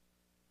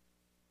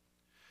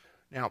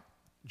 Now,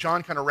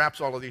 John kind of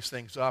wraps all of these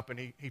things up, and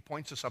he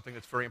points to something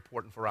that's very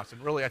important for us.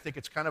 And really, I think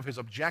it's kind of his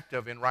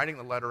objective in writing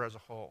the letter as a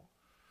whole.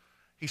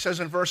 He says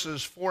in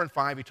verses 4 and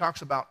 5, he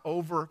talks about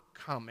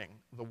overcoming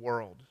the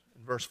world.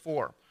 In verse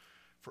 4,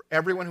 for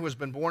everyone who has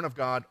been born of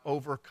God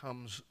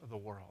overcomes the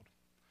world.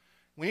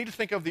 We need to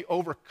think of the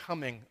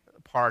overcoming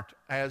part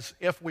as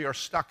if we are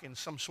stuck in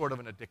some sort of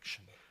an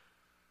addiction.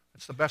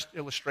 It's the best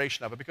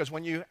illustration of it, because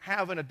when you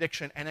have an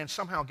addiction and then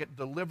somehow get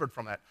delivered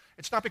from that,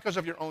 it's not because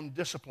of your own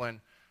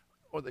discipline,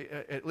 or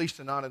at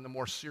least not in the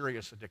more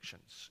serious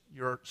addictions,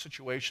 your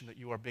situation that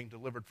you are being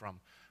delivered from.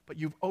 But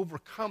you've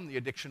overcome the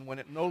addiction when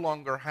it no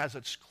longer has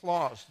its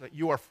claws, that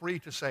you are free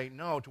to say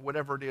no to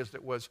whatever it is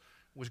that was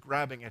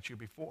grabbing at you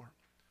before.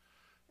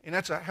 And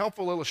that's a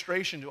helpful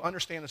illustration to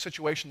understand the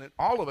situation that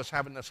all of us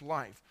have in this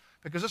life,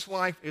 because this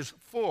life is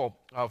full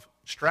of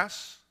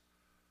stress,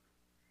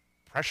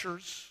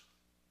 pressures,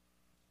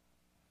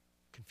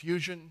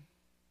 confusion,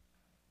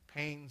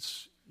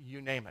 pains, you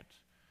name it.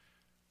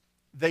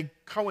 They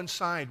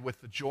coincide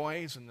with the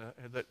joys and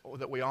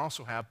that we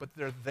also have, but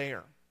they're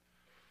there.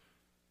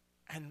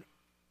 And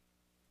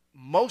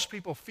most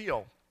people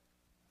feel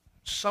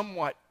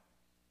somewhat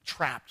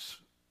trapped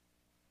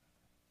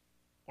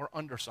or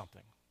under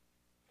something.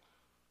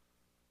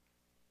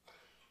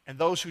 And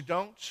those who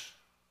don't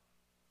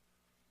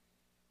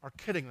are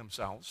kidding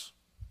themselves,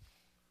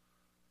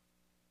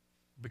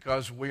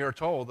 because we are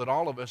told that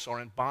all of us are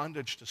in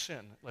bondage to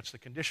sin. That's the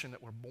condition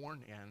that we're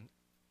born in,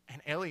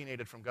 and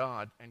alienated from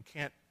God, and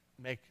can't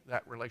make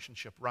that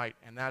relationship right.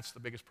 And that's the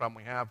biggest problem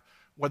we have,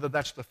 whether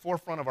that's the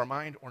forefront of our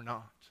mind or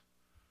not.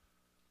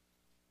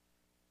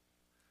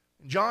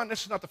 John,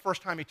 this is not the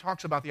first time he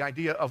talks about the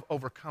idea of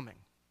overcoming.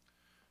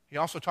 He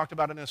also talked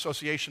about it in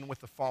association with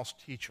the false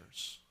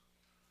teachers.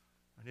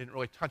 I didn't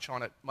really touch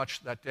on it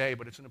much that day,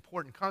 but it's an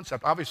important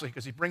concept, obviously,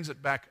 because he brings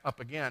it back up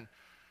again.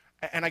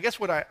 And I guess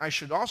what I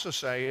should also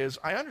say is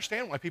I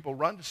understand why people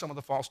run to some of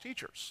the false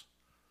teachers.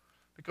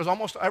 Because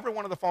almost every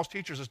one of the false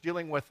teachers is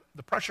dealing with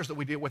the pressures that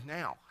we deal with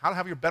now. How to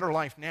have your better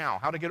life now.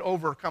 How to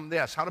overcome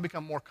this. How to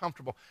become more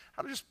comfortable.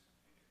 How to just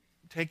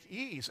take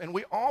ease. And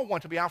we all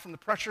want to be out from the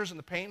pressures and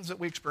the pains that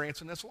we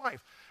experience in this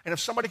life. And if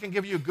somebody can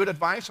give you good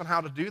advice on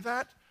how to do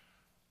that,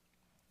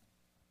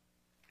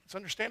 it's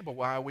understandable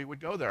why we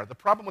would go there. The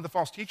problem with the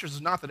false teachers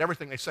is not that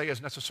everything they say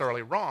is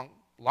necessarily wrong.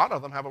 A lot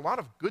of them have a lot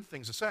of good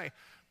things to say.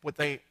 What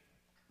the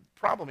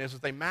problem is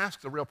that they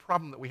mask the real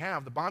problem that we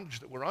have, the bondage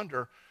that we're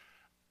under,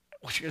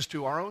 which is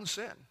to our own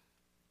sin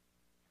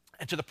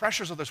and to the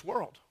pressures of this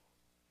world.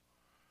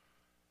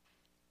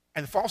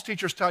 And the false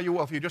teachers tell you,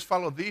 well, if you just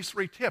follow these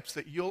 3 tips,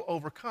 that you'll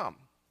overcome.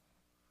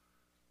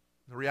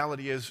 The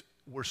reality is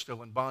we're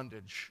still in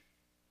bondage,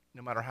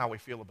 no matter how we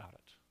feel about it.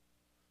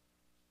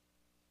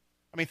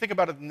 I mean, think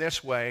about it in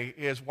this way,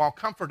 is while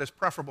comfort is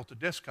preferable to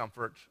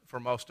discomfort for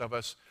most of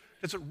us,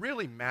 does it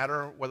really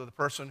matter whether the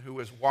person who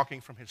is walking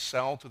from his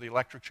cell to the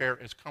electric chair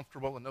is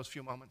comfortable in those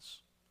few moments?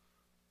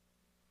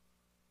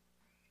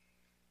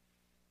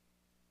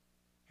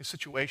 His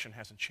situation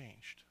hasn't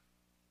changed.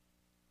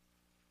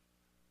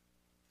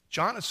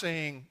 John is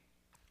saying,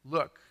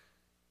 look,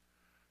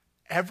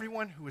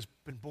 everyone who has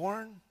been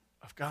born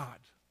of God,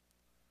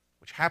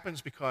 which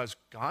happens because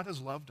God has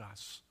loved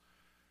us,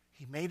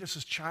 He made us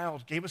His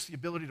child, gave us the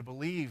ability to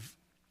believe,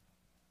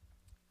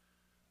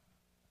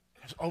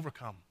 has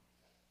overcome.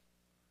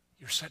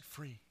 You're set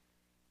free.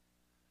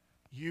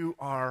 You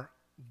are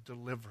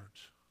delivered.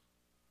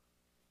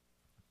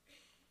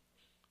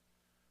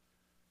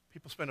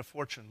 People spend a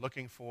fortune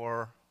looking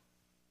for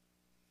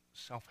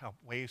self-help,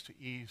 ways to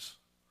ease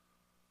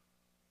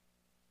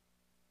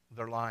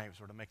their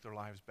lives or to make their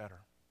lives better.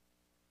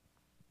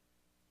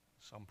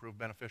 Some prove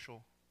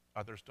beneficial,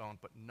 others don't,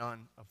 but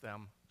none of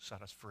them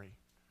set us free.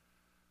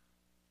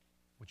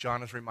 What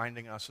John is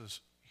reminding us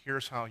is,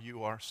 here's how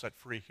you are set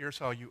free. Here's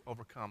how you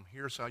overcome.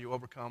 Here's how you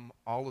overcome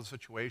all of the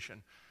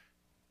situation.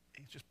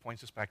 He just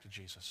points us back to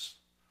Jesus.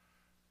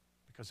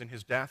 Because in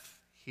His death,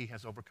 He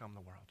has overcome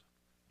the world.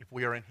 If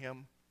we are in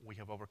Him, we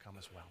have overcome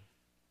as well.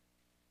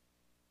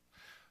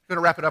 I'm going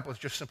to wrap it up with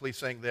just simply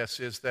saying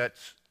this, is that,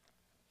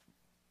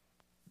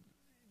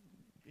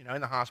 in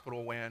the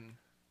hospital when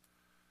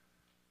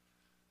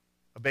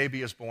a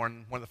baby is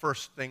born, one of the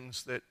first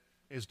things that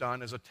is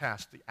done is a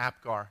test, the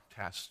APGAR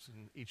test.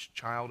 And each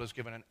child is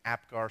given an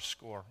APGAR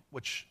score,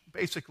 which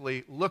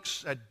basically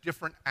looks at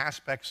different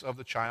aspects of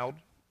the child,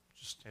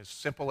 just as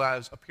simple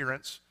as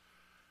appearance,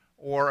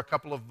 or a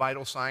couple of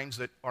vital signs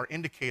that are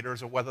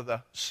indicators of whether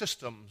the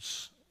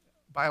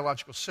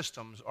biological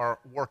systems are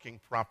working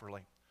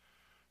properly.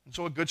 And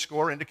so a good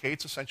score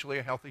indicates essentially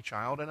a healthy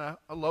child, and a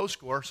low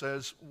score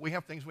says we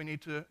have things we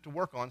need to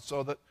work on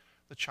so that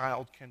the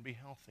child can be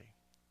healthy.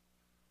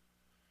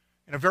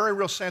 In a very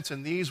real sense,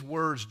 in these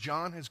words,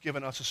 John has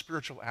given us a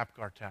spiritual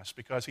APGAR test,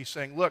 because he's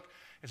saying, look,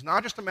 it's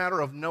not just a matter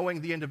of knowing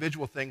the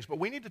individual things, but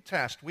we need to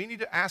test, we need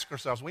to ask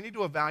ourselves, we need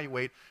to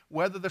evaluate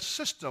whether the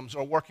systems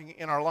are working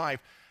in our life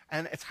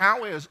And it's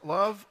how is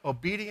love,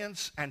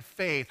 obedience, and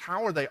faith,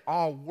 how are they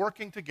all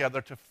working together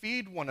to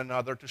feed one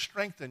another, to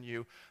strengthen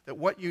you, that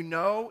what you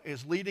know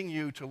is leading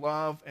you to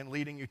love and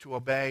leading you to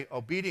obey.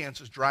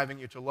 Obedience is driving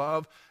you to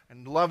love,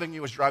 and loving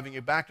you is driving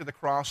you back to the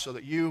cross so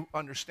that you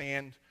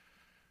understand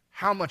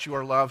how much you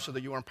are loved, so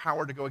that you are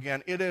empowered to go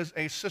again. It is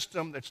a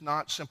system that's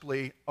not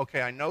simply,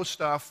 okay, I know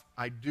stuff,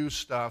 I do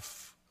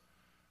stuff,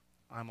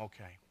 I'm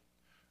okay.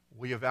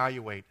 We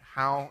evaluate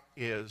how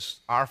is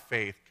our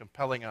faith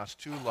compelling us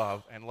to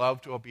love, and love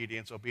to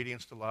obedience,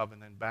 obedience to love,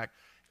 and then back.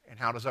 And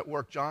how does that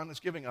work? John is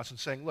giving us and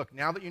saying, look,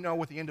 now that you know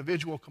what the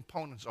individual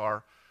components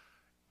are,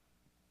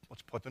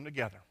 let's put them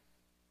together.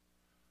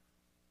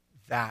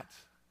 That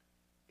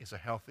is a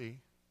healthy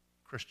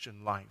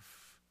Christian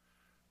life.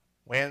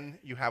 When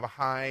you have a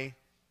high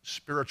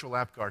spiritual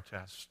APGAR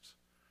test,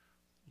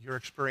 you're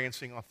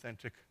experiencing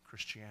authentic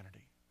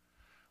Christianity.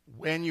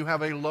 When you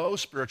have a low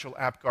spiritual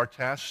APGAR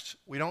test,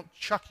 we don't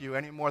chuck you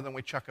any more than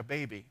we chuck a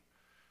baby.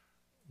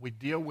 We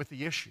deal with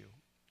the issue,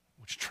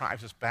 which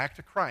drives us back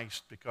to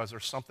Christ because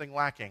there's something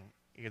lacking,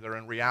 either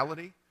in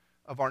reality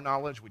of our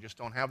knowledge, we just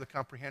don't have the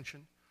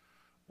comprehension,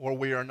 or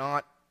we are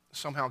not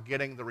somehow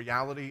getting the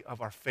reality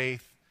of our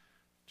faith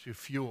to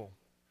fuel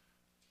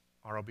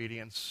our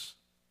obedience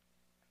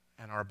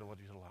and our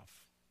ability to love.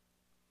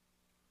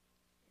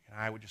 And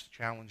I would just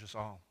challenge us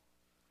all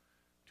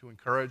to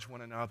encourage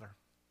one another,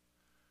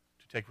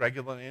 take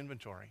regular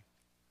inventory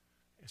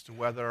as to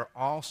whether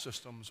all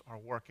systems are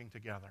working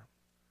together.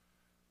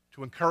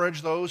 To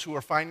encourage those who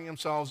are finding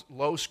themselves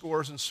low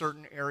scores in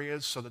certain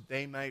areas so that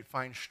they might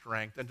find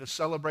strength, and to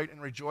celebrate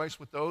and rejoice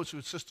with those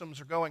whose systems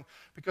are going,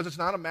 because it's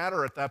not a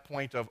matter at that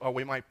point of, oh,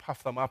 we might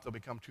puff them up, they'll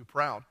become too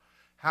proud.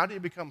 How do you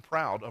become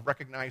proud of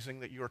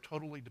recognizing that you are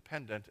totally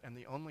dependent and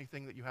the only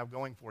thing that you have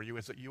going for you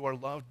is that you are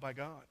loved by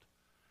God?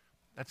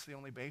 That's the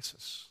only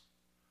basis.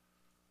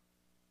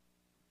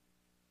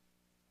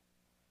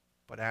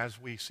 But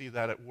as we see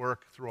that at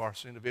work through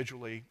us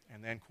individually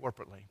and then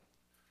corporately,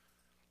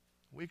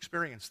 we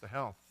experience the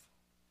health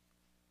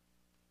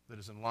that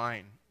is in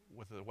line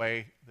with the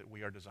way that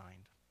we are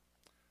designed.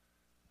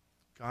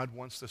 God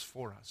wants this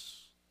for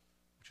us,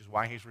 which is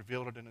why he's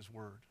revealed it in his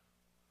word.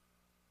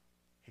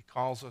 He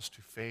calls us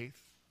to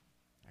faith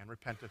and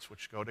repentance,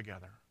 which go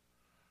together.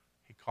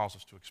 He calls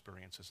us to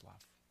experience his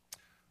love.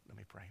 Let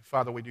me pray.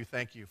 Father, we do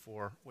thank you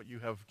for what you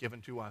have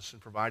given to us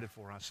and provided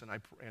for us,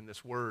 and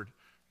this word,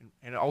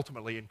 and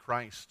ultimately in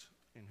Christ,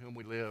 in whom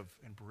we live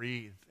and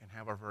breathe and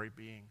have our very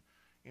being,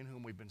 in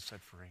whom we've been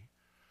set free.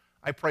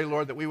 I pray,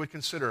 Lord, that we would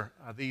consider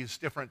these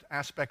different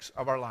aspects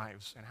of our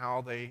lives and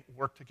how they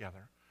work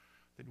together,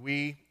 that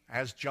we,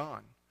 as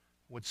John,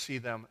 would see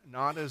them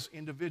not as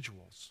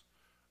individuals,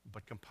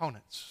 but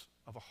components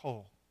of a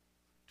whole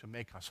to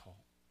make us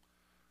whole.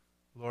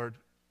 Lord,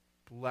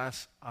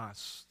 bless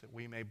us that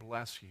we may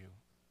bless you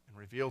and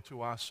reveal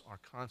to us our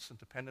constant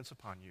dependence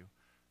upon you,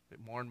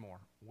 that more and more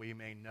we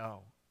may know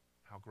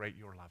how great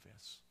your love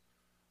is.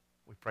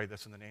 We pray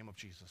this in the name of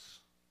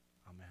Jesus.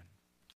 Amen.